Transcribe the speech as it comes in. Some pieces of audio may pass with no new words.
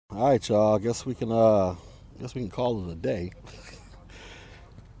All right, y'all. Guess we can call it a day.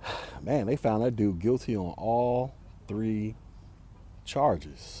 Man, they found that dude guilty on all three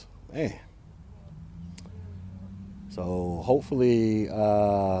charges. Man. So hopefully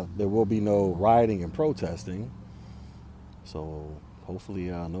there will be no rioting and protesting. So hopefully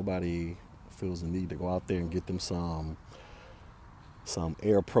nobody feels the need to go out there and get them some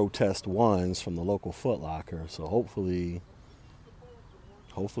air protest ones from the local Foot Locker. So hopefully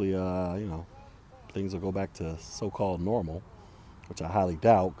things will go back to so-called normal, which I highly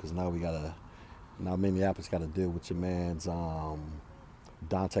doubt because now Minneapolis got to deal with your man's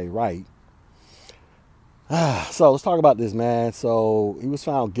Dante Wright. So let's talk about this, man. So he was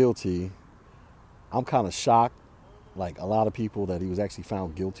found guilty. I'm kind of shocked, like a lot of people, that he was actually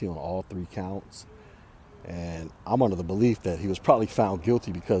found guilty on all three counts. And I'm under the belief that he was probably found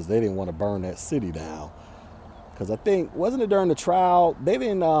guilty because they didn't want to burn that city down. Because I think, wasn't it during the trial, they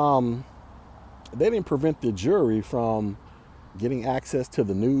didn't prevent the jury from getting access to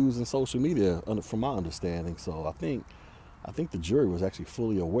the news and social media, from my understanding. So I think the jury was actually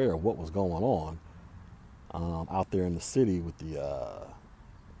fully aware of what was going on out there in the city with the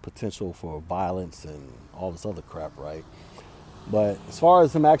potential for violence and all this other crap, right? But as far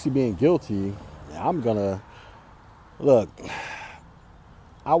as him actually being guilty, I'm gonna look.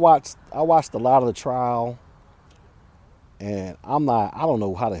 I watched a lot of the trial, and I don't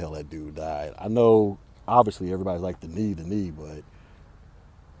know how the hell that dude died. I know obviously everybody's like the knee, but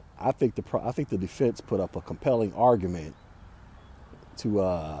I think the defense put up a compelling argument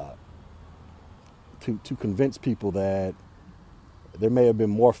to to convince people that there may have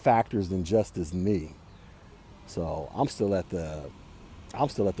been more factors than just his knee. So I'm still at the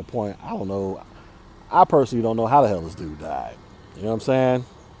point. I don't know. I personally don't know how the hell this dude died. You know what I'm saying?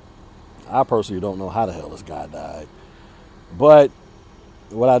 I personally don't know how the hell this guy died. But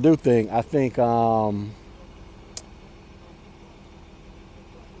what I think, you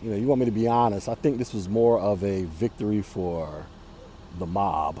want me to be honest. I think this was more of a victory for the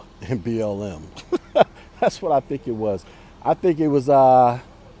mob and BLM. That's what I think it was. I think it was. I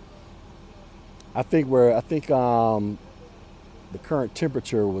think the current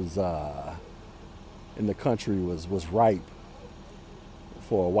temperature was in the country was ripe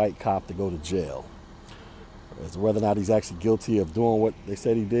for a white cop to go to jail. As to whether or not he's actually guilty of doing what they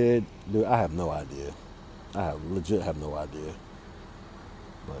said he did, dude, I have no idea. Legit have no idea.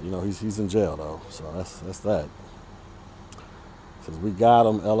 But he's in jail though, so that's that. Says we got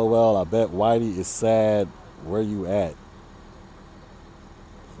him. LOL. I bet Whitey is sad. Where you at?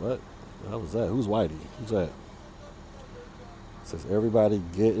 What? How was that? Who's Whitey? Who's that? Says everybody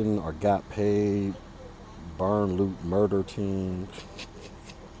getting or got paid. Burn, loot, murder team.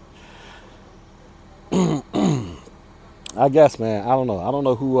 I guess, man. I don't know. I don't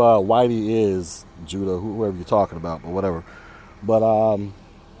know who Whitey is, Judah, whoever you're talking about, but whatever. But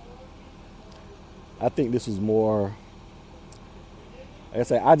I think this was more. Like I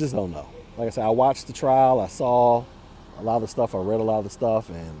say, I just don't know. Like I said, I watched the trial. I saw a lot of stuff. I read a lot of the stuff,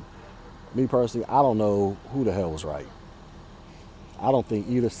 and me personally, I don't know who the hell was right. I don't think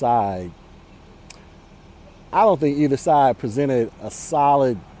either side. I don't think either side presented a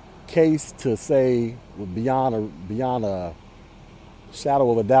solid case to say beyond a shadow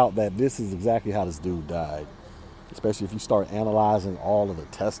of a doubt that this is exactly how this dude died. Especially if you start analyzing all of the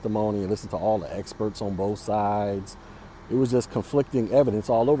testimony and listen to all the experts on both sides. It was just conflicting evidence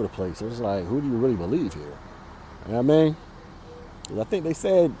all over the place. It was like, who do you really believe here? You know what I mean? 'Cause I think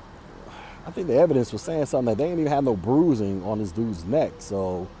the evidence was saying something that they didn't even have no bruising on this dude's neck.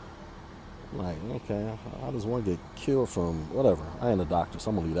 So, like, okay, how does one get killed from whatever? I ain't a doctor, so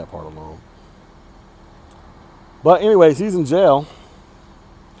I'm gonna leave that part alone. But anyways, he's in jail.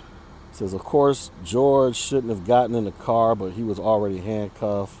 Says, of course, George shouldn't have gotten in the car, but he was already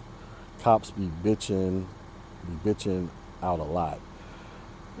handcuffed. Cops be bitching out a lot.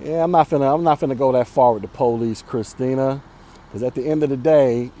 Yeah, I'm not finna go that far with the police, Christina. Because at the end of the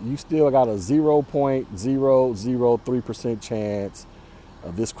day, you still got a 0.003% chance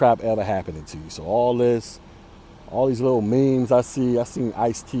of this crap ever happening to you. So all these little memes I seen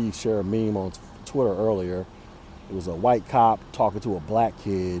Ice-T share a meme on Twitter earlier. It was a white cop talking to a black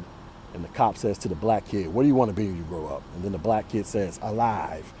kid, and the cop says to the black kid, what do you want to be when you grow up? And then the black kid says,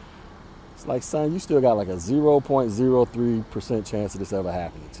 alive. It's like, son, you still got like a 0.03% chance of this ever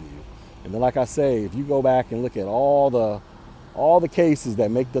happening to you. And then, like I say, if you go back and look at all the cases that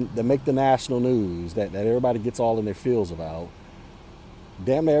make the national news, that everybody gets all in their feels about,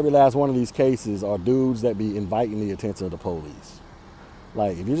 damn near every last one of these cases are dudes that be inviting the attention of the police.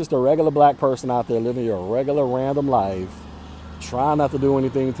 Like, if you're just a regular black person out there living your regular random life, trying not to do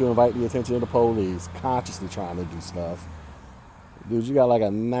anything to invite the attention of the police, consciously trying to do stuff, dude, you got like a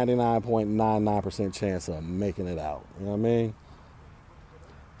 99.99% chance of making it out. You know what I mean?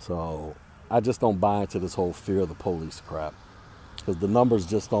 So I just don't buy into this whole fear of the police crap, because the numbers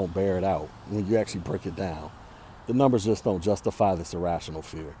just don't bear it out when you actually break it down. The numbers just don't justify this irrational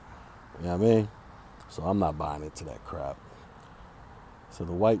fear. You know what I mean? So I'm not buying into that crap. So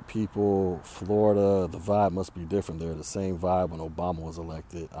the white people, Florida, the vibe must be different. They're the same vibe when Obama was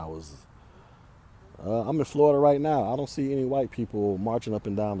elected. I'm in Florida right now. I don't see any white people marching up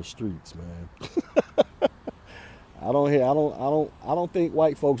and down the streets, man. I don't think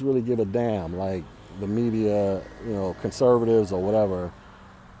white folks really give a damn, like the media, conservatives or whatever.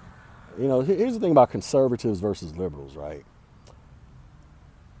 Here's the thing about conservatives versus liberals, right?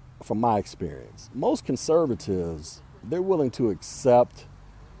 From my experience, most conservatives, they're willing to accept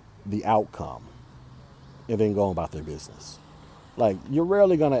the outcome and then go about their business. Like, you're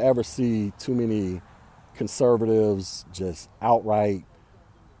rarely going to ever see too many conservatives just outright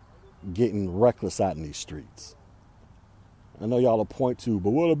getting reckless out in these streets. I know y'all will point to,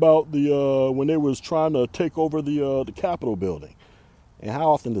 but what about the when they was trying to take over the Capitol building? And how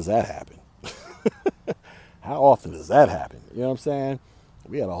often does that happen? How often does that happen? You know what I'm saying?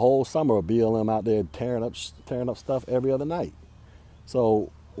 We had a whole summer of BLM out there tearing up stuff every other night.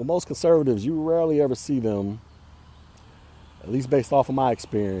 So with most conservatives, you rarely ever see them, at least based off of my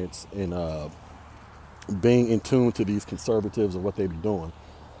experience in being in tune to these conservatives and what they be doing.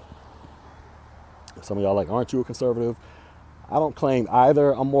 Some of y'all like, aren't you a conservative? I don't claim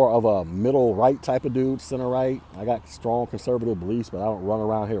either. I'm more of a middle right type of dude, center right. I got strong conservative beliefs, but I don't run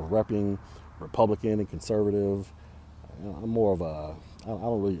around here repping Republican and conservative. I'm more of a, I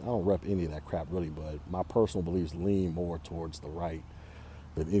don't rep any of that crap really, but my personal beliefs lean more towards the right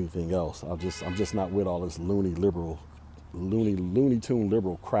than anything else. I'm just not with all this Looney Tune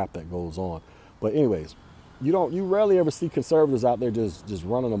liberal crap that goes on. But anyways, you rarely ever see conservatives out there just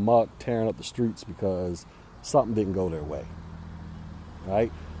running amok, tearing up the streets because something didn't go their way.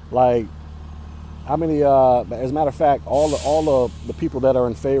 Right? Like, how many, as a matter of fact, all the people that are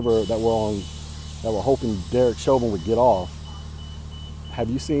in favor that were hoping Derek Chauvin would get off, have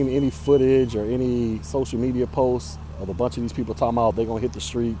you seen any footage or any social media posts of a bunch of these people talking about they're going to hit the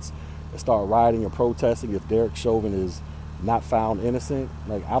streets and start rioting or protesting if Derek Chauvin is not found innocent?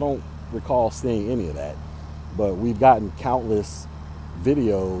 Like, I don't recall seeing any of that. But we've gotten countless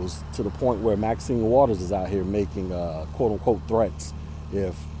videos to the point where Maxine Waters is out here making quote-unquote threats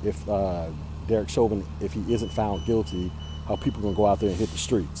if Derek Chauvin, if he isn't found guilty, how people are going to go out there and hit the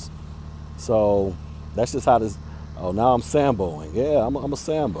streets. So that's just how this, oh, now I'm Samboing. Yeah, I'm a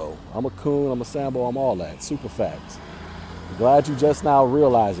Sambo. I'm a coon, I'm a Sambo, I'm all that. Super facts. I'm glad you just now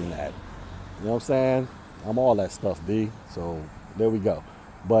realizing that. You know what I'm saying? I'm all that stuff, B. So there we go.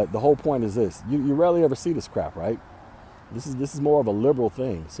 But the whole point is this. You rarely ever see this crap, right? This is more of a liberal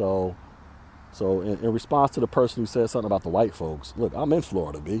thing. So in response to the person who said something about the white folks, look, I'm in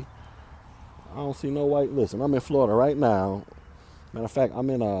Florida, B. I don't see no white. Listen, I'm in Florida right now. Matter of fact, I'm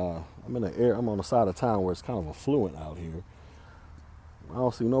on the side of town where it's kind of affluent out here. I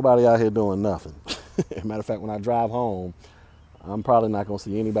don't see nobody out here doing nothing. Matter of fact, when I drive home, I'm probably not gonna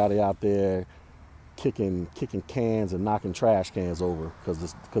see anybody out there kicking cans and knocking trash cans over because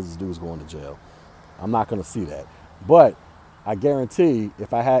this dude's going to jail. I'm not gonna see that. But I guarantee if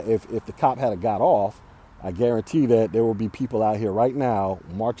the cop had got off, I guarantee that there will be people out here right now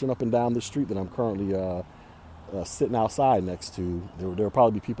marching up and down the street that I'm currently sitting outside next to. There will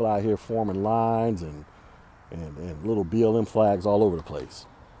probably be people out here forming lines and little BLM flags all over the place.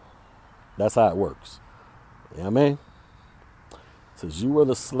 That's how it works. You know what I mean? It says, you were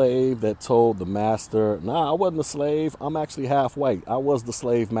the slave that told the master, nah, I wasn't a slave. I'm actually half white. I was the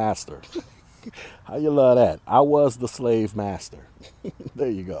slave master. How you love that? I was the slave master. There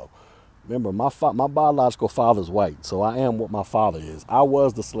you go. Remember, my biological father's white, so I am what my father is. I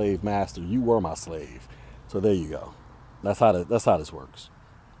was the slave master. You were my slave. So there you go. That's how this works.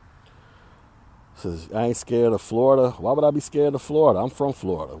 It says, I ain't scared of Florida. Why would I be scared of Florida? I'm from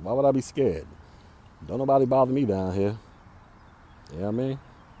Florida. Why would I be scared? Don't nobody bother me down here. You know what I mean?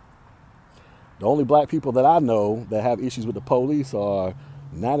 The only black people that I know that have issues with the police are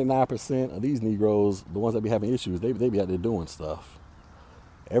 99% of these Negroes, the ones that be having issues, they be out there doing stuff.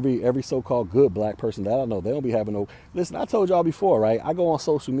 Every so-called good black person that I know, they don't be having no... Listen, I told y'all before, right? I go on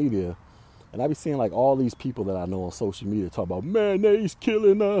social media, and I be seeing like all these people that I know on social media talk about, man, they's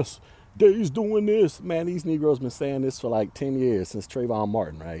killing us. They's doing this. Man, these Negroes been saying this for like 10 years, since Trayvon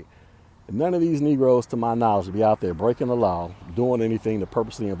Martin, right? And none of these Negroes, to my knowledge, will be out there breaking the law, doing anything to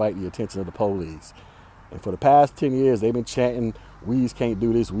purposely invite the attention of the police. And for the past 10 years, they've been chanting, "Weeds can't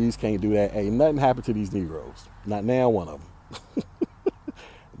do this, weeds can't do that." Ain't nothing happened to these Negroes. Not now one of them.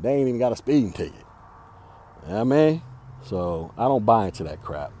 They ain't even got a speeding ticket. You know what I mean? So I don't buy into that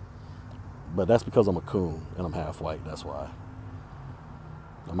crap. But that's because I'm a coon and I'm half white. That's why.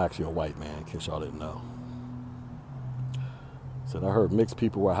 I'm actually a white man, in case y'all didn't know. Said, I heard mixed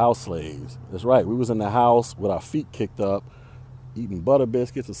people were house slaves. That's right. We was in the house with our feet kicked up, eating butter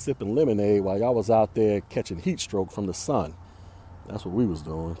biscuits and sipping lemonade while y'all was out there catching heat stroke from the sun. That's what we was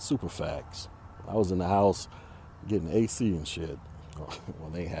doing. Super facts. I was in the house getting AC and shit. Well,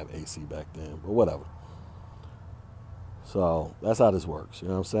 they didn't have AC back then, but whatever. So that's how this works. You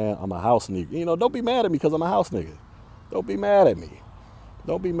know what I'm saying? I'm a house nigga. You know, don't be mad at me because I'm a house nigga. Don't be mad at me.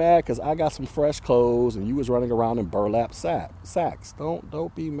 Don't be mad because I got some fresh clothes and you was running around in burlap sacks.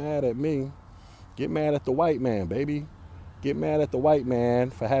 Don't be mad at me. Get mad at the white man, baby. Get mad at the white man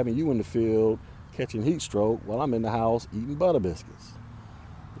for having you in the field catching heat stroke while I'm in the house eating butter biscuits.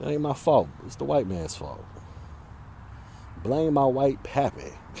 That ain't my fault. It's the white man's fault. Blame my white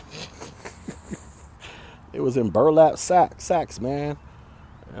pappy. It was in burlap sacks, man.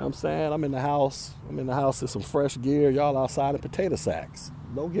 You know what I'm saying? I'm in the house. in some fresh gear. Y'all outside in potato sacks.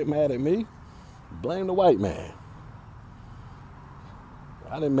 Don't get mad at me. Blame the white man.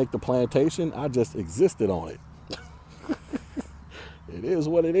 I didn't make the plantation. I just existed on it. It is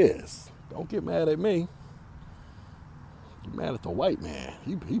what it is. Don't get mad at me. Get mad at the white man.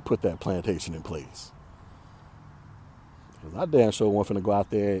 He put that plantation in place. Because I damn sure wasn't finna go out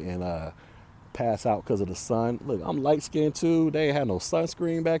there and pass out because of the sun. Look, I'm light skinned too. They ain't had no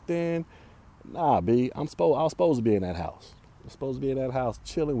sunscreen back then. Nah, B. I was supposed to be in that house. I'm supposed to be in that house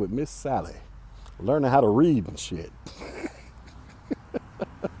chilling with Miss Sally, learning how to read and shit.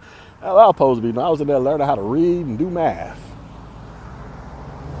 That's what I was supposed to be. I was in there learning how to read and do math.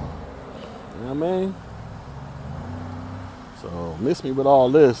 You know what I mean? So miss me with all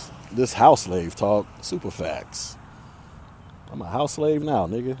this house slave talk. Super facts. I'm a house slave now,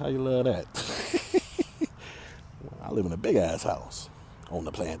 nigga. How you love that? I live in a big ass house on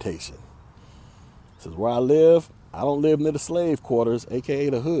the plantation. This is where I live. I don't live near the slave quarters, aka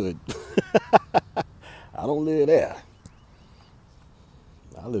the hood. I don't live there.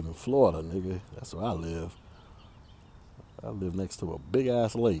 I live in Florida, nigga. That's where I live. I live next to a big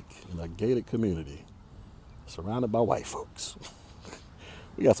ass lake in a gated community, surrounded by white folks.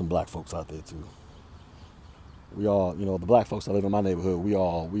 We got some black folks out there too. We all, the black folks that live in my neighborhood, we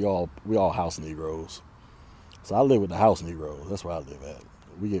all house Negroes. So I live with the house Negroes. That's where I live at.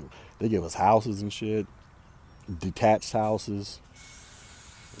 They give us houses and shit, detached houses.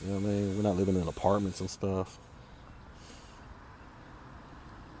 You know what I mean? We're not living in apartments and stuff.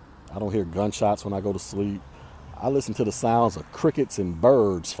 I don't hear gunshots when I go to sleep. I listen to the sounds of crickets and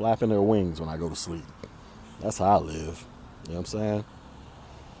birds flapping their wings when I go to sleep. That's how I live. You know what I'm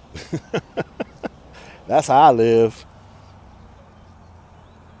saying? That's how I live.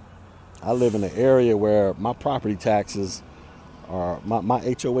 I live in an area where my property taxes are,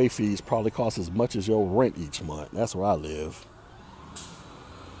 my HOA fees probably cost as much as your rent each month. That's where I live.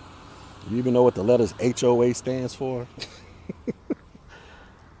 You even know what the letters HOA stands for?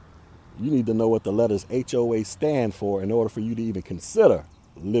 You need to know what the letters HOA stand for in order for you to even consider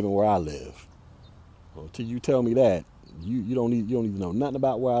living where I live. Well, until you tell me that, you don't need to know nothing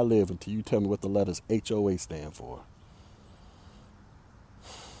about where I live until you tell me what the letters HOA stand for.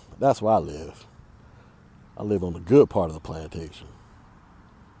 That's where I live. I live on the good part of the plantation.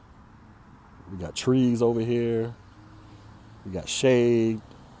 We got trees over here. We got shade.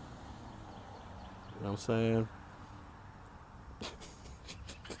 You know what I'm saying?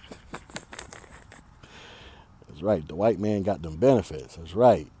 That's right. The white man got them benefits. That's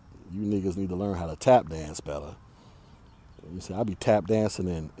right. You niggas need to learn how to tap dance better. You see, I be tap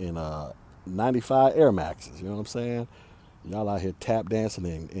dancing in 95 Air Maxes. You know what I'm saying? Y'all out here tap dancing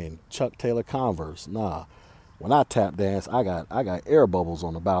in Chuck Taylor Converse. Nah. When I tap dance, I got air bubbles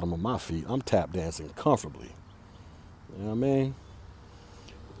on the bottom of my feet. I'm tap dancing comfortably. You know what I mean?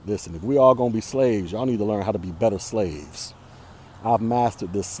 Listen, if we all gonna be slaves, y'all need to learn how to be better slaves. I've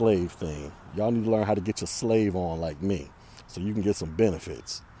mastered this slave thing. Y'all need to learn how to get your slave on like me, so you can get some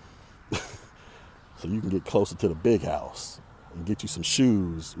benefits. So you can get closer to the big house and get you some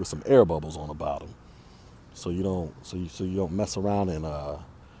shoes with some air bubbles on the bottom, so you don't mess around and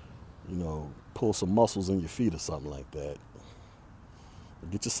pull some muscles in your feet or something like that.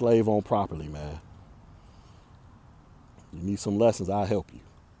 Get your slave on properly, man. You need some lessons, I'll help you.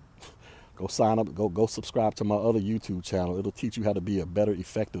 Go sign up, go subscribe to my other YouTube channel. It'll teach you how to be a better,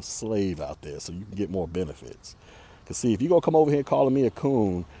 effective slave out there so you can get more benefits. Because see, if you're going to come over here calling me a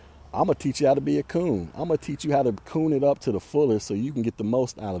coon, I'm going to teach you how to be a coon. I'm going to teach you how to coon it up to the fullest so you can get the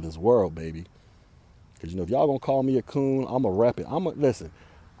most out of this world, baby. Because, if y'all going to call me a coon, I'm going to rep it. Listen,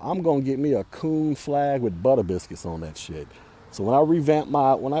 I'm going to get me a coon flag with butter biscuits on that shit. So when I revamp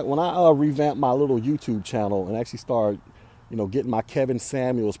my revamp my little YouTube channel and actually start, getting my Kevin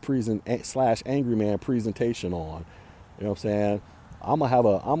Samuels / Angry Man presentation on, you know what I'm saying?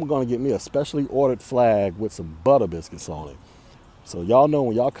 I'm gonna get me a specially ordered flag with some butter biscuits on it. So y'all know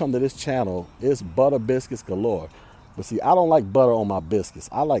when y'all come to this channel, it's butter biscuits galore. But see, I don't like butter on my biscuits.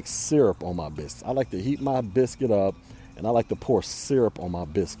 I like syrup on my biscuits. I like to heat my biscuit up and I like to pour syrup on my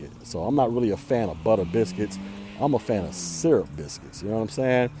biscuit. So I'm not really a fan of butter biscuits. I'm a fan of syrup biscuits. You know what I'm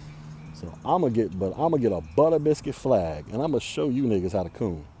saying? So I'm gonna get a butter biscuit flag and I'm gonna show you niggas how to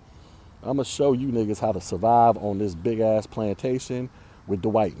coon. I'm gonna show you niggas how to survive on this big ass plantation with the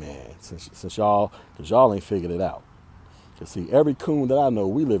white man. Since y'all ain't figured it out. Cause see, every coon that I know,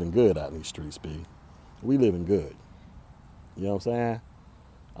 we living good out in these streets, B. We living good. You know what I'm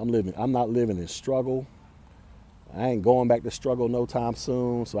saying? I'm not living in struggle. I ain't going back to struggle no time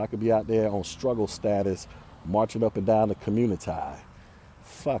soon, so I could be out there on struggle status, marching up and down the community.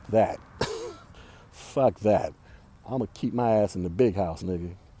 Fuck that. Fuck that. I'm going to keep my ass in the big house,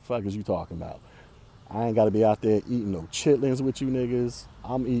 nigga. Fuck is you talking about? I ain't got to be out there eating no chitlins with you niggas.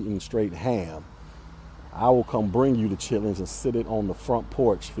 I'm eating straight ham. I will come bring you the chitlins and sit it on the front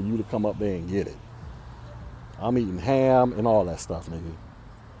porch for you to come up there and get it. I'm eating ham and all that stuff, nigga.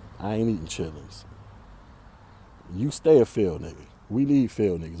 I ain't eating chitlins. You stay a field nigga. We need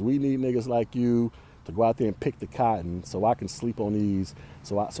field niggas. We need niggas like you to go out there and pick the cotton so I can sleep on these,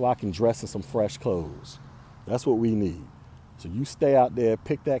 so I can dress in some fresh clothes. That's what we need. So you stay out there,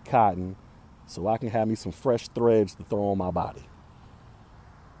 pick that cotton so I can have me some fresh threads to throw on my body.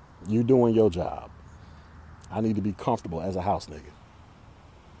 You doing your job. I need to be comfortable as a house nigga.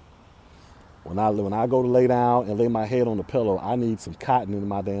 When I go to lay down and lay my head on the pillow, I need some cotton in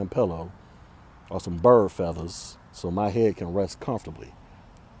my damn pillow or some bird feathers so my head can rest comfortably.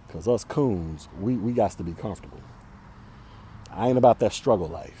 Because us coons, we got to be comfortable. I ain't about that struggle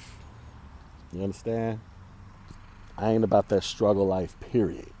life. You understand? I ain't about that struggle life,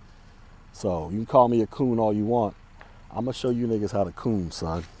 period. So you can call me a coon all you want. I'm going to show you niggas how to coon,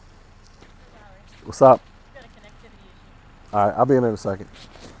 son. What's up? All right, I'll be in a second.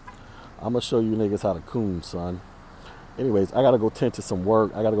 I'm going to show you niggas how to coon, son. Anyways, I got to go tend to some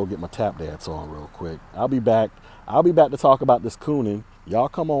work. I got to go get my tap dance on real quick. I'll be back to talk about this cooning. Y'all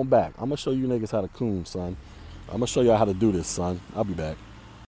come on back. I'm going to show you niggas how to coon, son. I'm going to show y'all how to do this, son. I'll be back.